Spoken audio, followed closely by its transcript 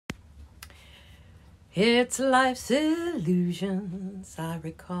It's life's illusions I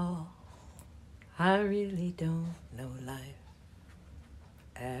recall. I really don't know life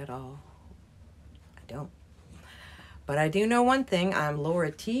at all. I don't. But I do know one thing. I'm Laura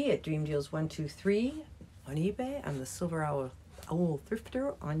T. at Dream Deals 123 on eBay. I'm the Silver Owl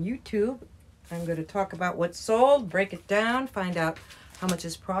Thrifter on YouTube. I'm going to talk about what's sold, break it down, find out how much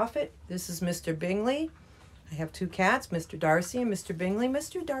is profit. This is Mr. Bingley. I have two cats, Mr. Darcy and Mr. Bingley.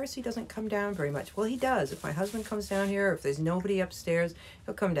 Mr. Darcy doesn't come down very much. Well, he does. If my husband comes down here, or if there's nobody upstairs,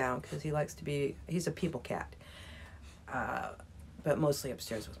 he'll come down because he likes to be, he's a people cat. But mostly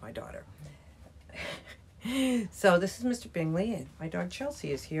upstairs with my daughter. So this is Mr. Bingley, and my dog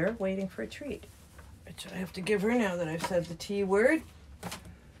Chelsea is here waiting for a treat, which I have to give her now that I've said the T word.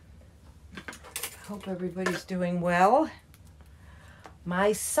 I hope everybody's doing well.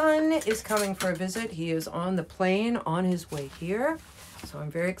 My son is coming for a visit. He is on the plane on his way here. So I'm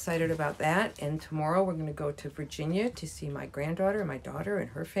very excited about that. And tomorrow we're going to go to Virginia to see my granddaughter, my daughter,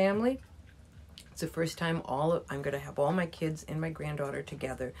 and her family. It's the first time I'm going to have all my kids and my granddaughter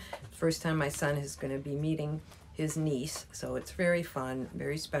together. First time my son is going to be meeting his niece. So it's very fun,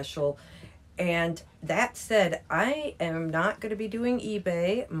 very special. And that said, I am not going to be doing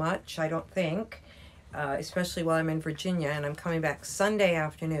eBay much, I don't think. Especially while I'm in Virginia, and I'm coming back Sunday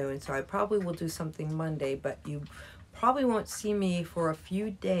afternoon, so I probably will do something Monday, but you probably won't see me for a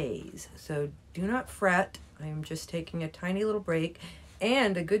few days, so do not fret. I'm just taking a tiny little break.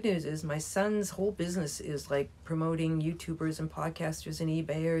 And the good news is my son's whole business is like promoting YouTubers and podcasters and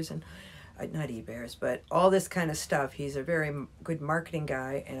eBayers and not eBayers, but all this kind of stuff. He's a very good marketing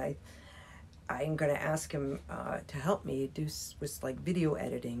guy, and I'm going to ask him to help me do with like video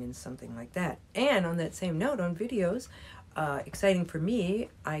editing and something like that. And on that same note, on videos, exciting for me,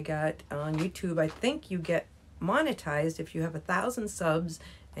 I got on YouTube, I think you get monetized if you have 1,000 subs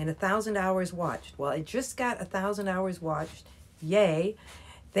and 1,000 hours watched. Well, I just got 1,000 hours watched. Yay.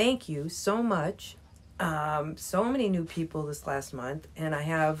 Thank you so much. So many new people this last month, and I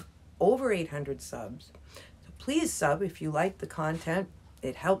have over 800 subs. So please sub if you like the content.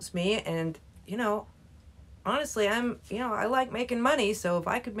 It helps me, and you know, honestly, I like making money, so if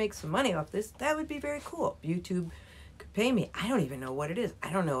I could make some money off this, that would be very cool. YouTube could pay me. I don't even know what it is.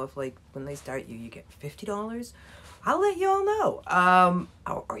 I don't know if, like, when they start you get $50. I'll let you all know.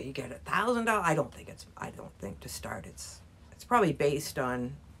 Or you get $1,000. I don't think to start it's probably based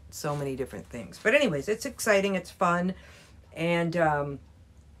on so many different things. But anyways, it's exciting, it's fun. And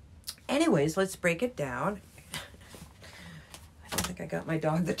anyways, let's break it down. I don't think I got my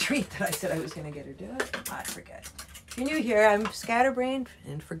dog the treat that I said I was going to get her. Did I? I forget. If you're new here, I'm scatterbrained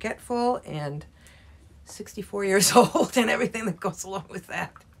and forgetful and 64 years old and everything that goes along with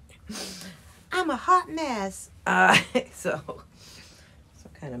that. I'm a hot mess. So,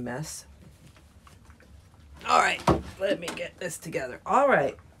 some kind of mess. All right, let me get this together. All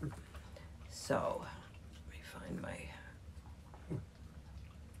right. So, let me find my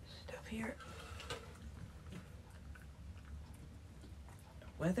stuff here.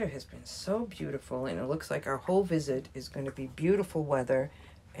 Weather has been so beautiful, and it looks like our whole visit is going to be beautiful weather,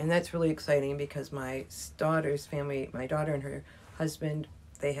 and that's really exciting because my daughter's family, my daughter and her husband,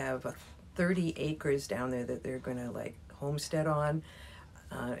 they have 30 acres down there that they're going to like homestead on,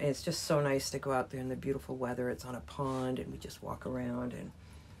 and it's just so nice to go out there in the beautiful weather. It's on a pond, and we just walk around and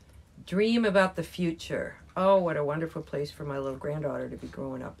dream about the future. Oh, what a wonderful place for my little granddaughter to be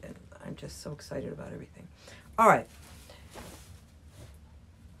growing up in. I'm just so excited about everything. All right.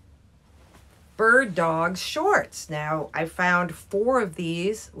 Bird Dogs shorts. Now, I found 4 of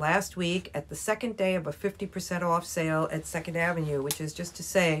these last week at the second day of a 50% off sale at 2nd Avenue, which is just to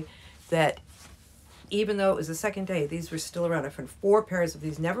say that even though it was the second day, these were still around. I found 4 pairs of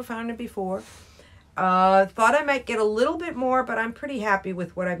these, never found them before. Thought I might get a little bit more, but I'm pretty happy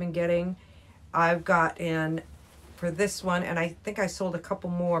with what I've been getting. I've got in for this one, and I think I sold a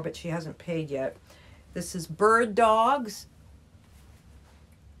couple more, but she hasn't paid yet. This is Bird Dogs.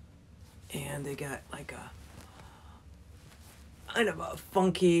 And they got like a kind of a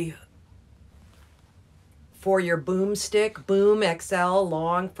funky for your boomstick, Boom XL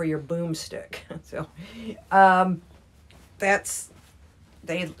long for your boomstick. So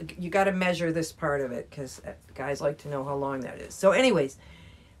you got to measure this part of it because guys like to know how long that is. So anyways,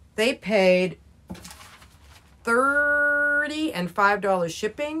 they paid $30 and $5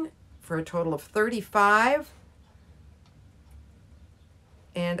 shipping for a total of $35.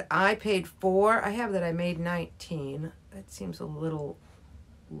 And I paid $4. I have that I made $19. That seems a little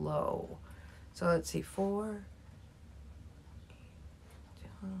low. So let's see, 4.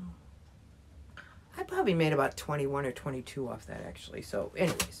 I probably made about 21 or 22 off that actually. So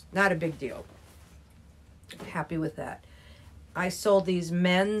anyways, not a big deal. Happy with that. I sold these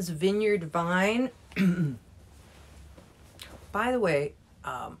men's Vineyard Vine. By the way,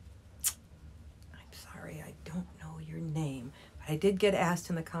 I'm sorry, I don't know your name. But I did get asked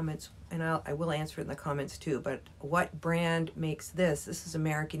in the comments, and I will answer it in the comments too, but what brand makes this? This is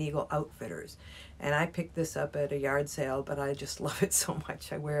American Eagle Outfitters. And I picked this up at a yard sale, but I just love it so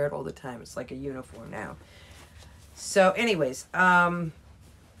much. I wear it all the time. It's like a uniform now. So anyways, men's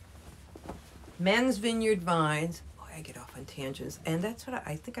Vineyard Vines. I get off on tangents, and that's what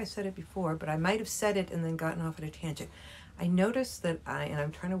I think I said it before, but I might have said it and then gotten off at a tangent. I noticed that and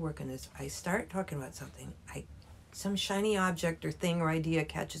I'm trying to work on this, I start talking about something, some shiny object or thing or idea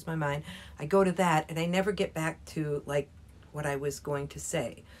catches my mind, I go to that, and I never get back to like what I was going to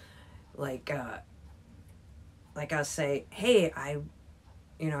say. Like I'll say, hey, I'm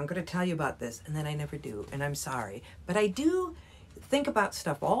going to tell you about this, and then I never do, and I'm sorry. But I do think about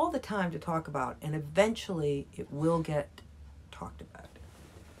stuff all the time to talk about, and eventually it will get talked about.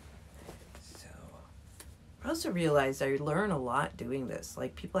 So I also realized I learn a lot doing this.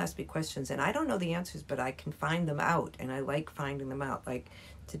 Like, people ask me questions and I don't know the answers, but I can find them out, and I like finding them out. Like,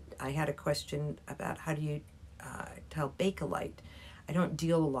 I had a question about how do you tell Bakelite. I don't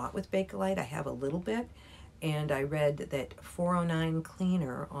deal a lot with Bakelite. I have a little bit, and I read that 409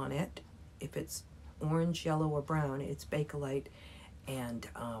 cleaner on it, if it's orange, yellow, or brown, it's Bakelite. And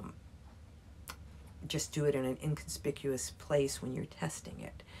just do it in an inconspicuous place when you're testing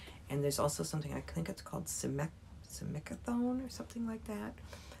it. And there's also something, I think it's called Simicathone or something like that,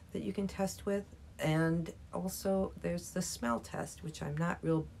 that you can test with. And also there's the smell test, which I'm not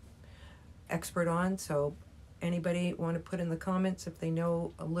real expert on. So anybody want to put in the comments if they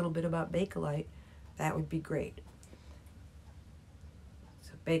know a little bit about Bakelite, that would be great.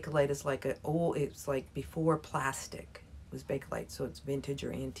 So Bakelite is like it's like before plastic was Bakelite, so it's vintage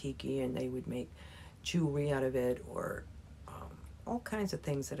or antique, and they would make jewelry out of it, or all kinds of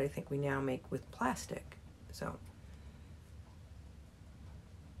things that I think we now make with plastic. So,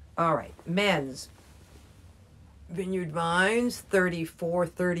 all right, men's Vineyard Vines, 34,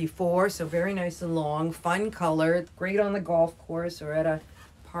 so very nice and long, fun color, great on the golf course or at a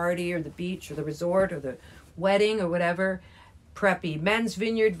party or the beach or the resort or the wedding or whatever. Preppy. Men's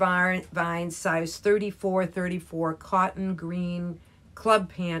Vineyard Vines, size 34, cotton green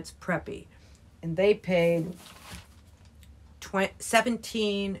club pants, preppy. And they paid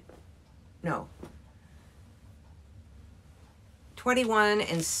 21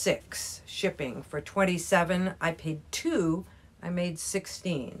 and $6 shipping. For 27, I paid $2, I made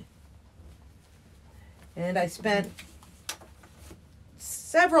 16. And I spent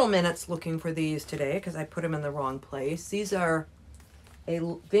several minutes looking for these today because I put them in the wrong place. These are a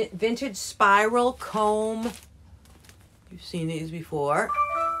vintage spiral comb. You've seen these before.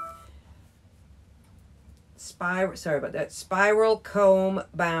 Sorry about that. Spiral comb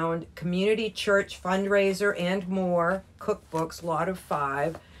bound community church fundraiser and more cookbooks, lot of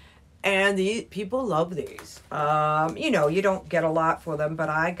 5. And the people love these. You don't get a lot for them, but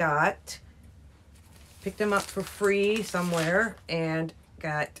I picked them up for free somewhere and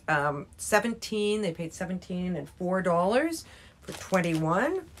got 17. They paid $17 and $4 for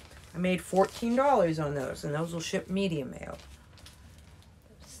 21. I made $14 on those, and those will ship medium mail.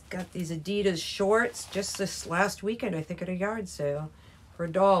 Got these Adidas shorts just this last weekend, I think, at a yard sale for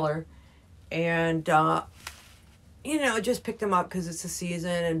 $1. And just picked them up because it's the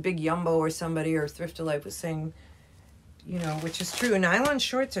season, and Big Yumbo or somebody or Thrift Alive was saying, which is true. Nylon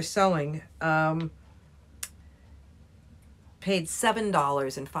shorts are selling. Paid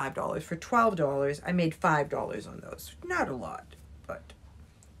 $7 and $5 for $12. I made $5 on those. Not a lot, but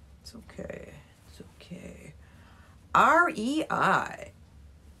it's okay. It's okay. REI.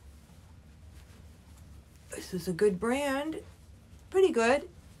 This is a good brand. Pretty good.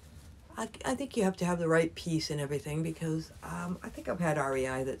 I think you have to have the right piece and everything, because I think I've had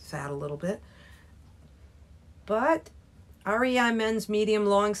REI that sat a little bit. But REI men's medium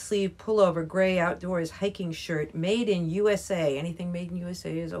long sleeve pullover gray outdoors hiking shirt made in USA. Anything made in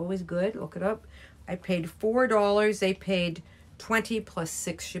USA is always good. Look it up. I paid $4. They paid $20 plus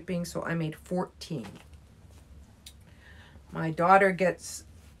 6 shipping, so I made $14. My daughter gets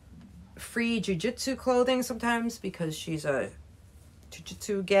free jiu-jitsu clothing sometimes because she's a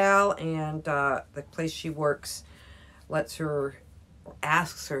jiu-jitsu gal, and the place she works lets her or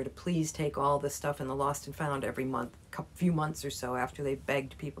asks her to please take all the stuff in the Lost and Found every month, few months or so after they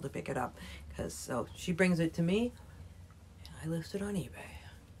begged people to pick it up. So she brings it to me, and I list it on eBay.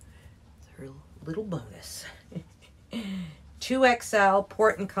 It's her little bonus. 2XL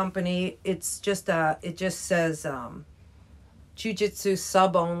Port and Company. It's just it just says Jiu-Jitsu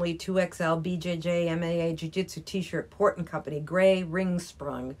sub only 2XL BJJ MAA Jiu-Jitsu t-shirt, Port & Company, gray ring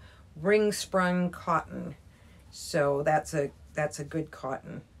sprung cotton. So that's a good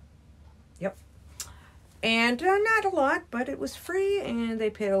cotton. Yep. And not a lot, but it was free, and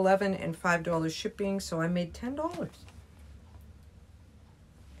they paid $11 and $5 shipping, so I made $10.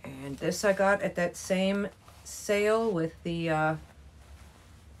 And this I got at that same sale with the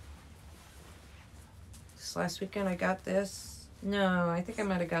this last weekend I got this. No, I think I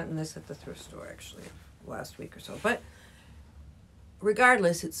might have gotten this at the thrift store actually last week or so. But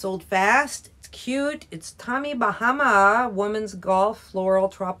regardless, it sold fast. It's cute. It's Tommy Bahama women's golf floral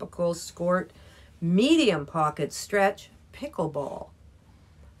tropical skirt, medium pocket stretch pickleball.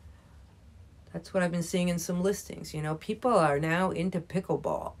 That's what I've been seeing in some listings. You know, people are now into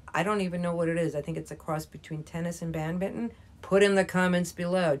pickleball. I don't even know what it is. I think it's a cross between tennis and badminton. Put in the comments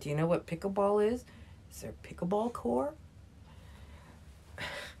below. Do you know what pickleball is? Is there pickleball core?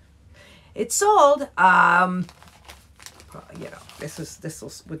 It sold. You know,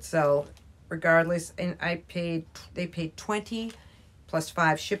 this would sell regardless. And they paid $20 plus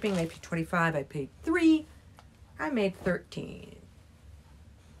 $5 shipping. They paid $25. I paid $3. I made $13.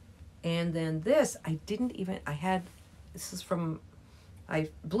 And then this, this is from, I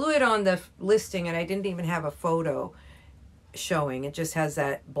blew it on the listing and I didn't even have a photo showing. It just has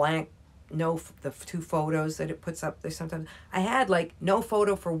that blank, the 2 photos that it puts up there sometimes. I had like no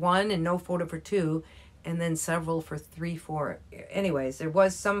photo for 1 and no photo for 2, and then several for 3, 4. Anyways, there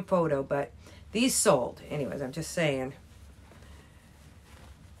was some photo, but these sold. Anyways, I'm just saying.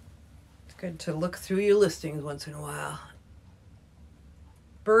 It's good to look through your listings once in a while.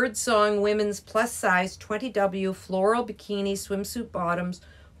 Birdsong Women's Plus Size 20W Floral Bikini Swimsuit Bottoms,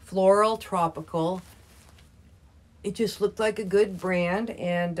 Floral Tropical. It just looked like a good brand,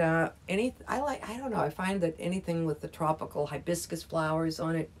 and I don't know, I find that anything with the tropical hibiscus flowers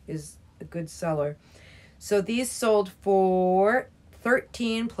on it is a good seller. So these sold for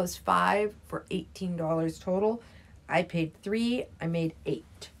 $13 plus $5 for $18 total. I paid $3, I made $8.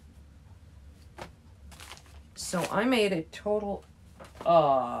 So I made a total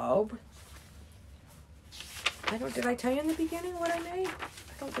of, did I tell you in the beginning what I made?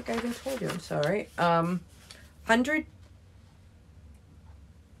 I don't think I even told you, I'm sorry. 100.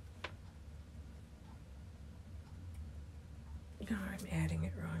 No, I'm adding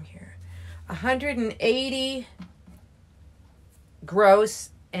it wrong here. 180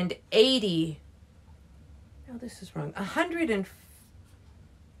 gross and 80. No, this is wrong.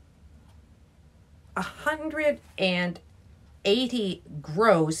 180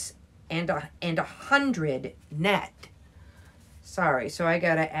 gross and 100 net. Sorry, so I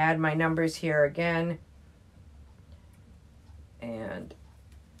gotta add my numbers here again. And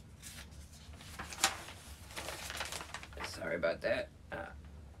sorry about that.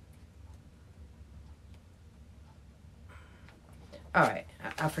 All right,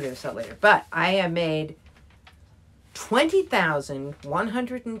 I'll figure this out later. But I have made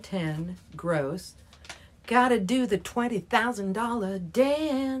 $20,110 gross. Gotta do the $20,000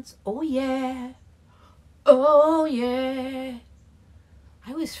 dance. Oh yeah. Oh yeah.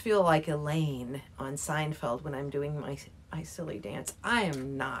 I always feel like Elaine on Seinfeld when I'm doing my silly dance. I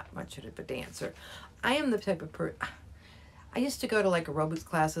am not much of a dancer. I am the type of person, I used to go to like aerobics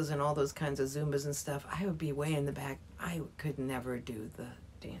classes and all those kinds of Zumbas and stuff. I would be way in the back. I could never do the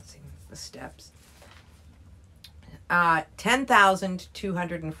dancing, the steps.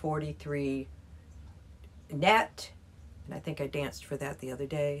 10,243 net. And I think I danced for that the other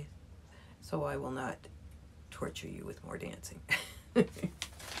day. So I will not torture you with more dancing.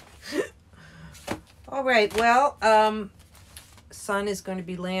 All right, well, sun is going to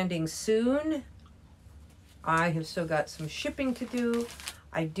be landing soon. I have still got some shipping to do.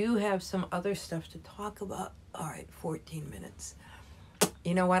 I do have some other stuff to talk about. All right, 14 minutes.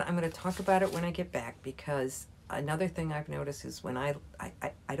 You know what? I'm going to talk about it when I get back, because another thing I've noticed is when I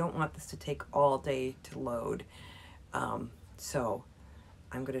don't want this to take all day to load. So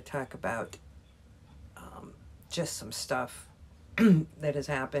I'm going to talk about just some stuff that has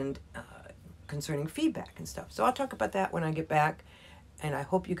happened concerning feedback and stuff. So I'll talk about that when I get back. And I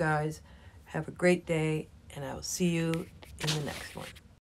hope you guys have a great day, and I will see you in the next one.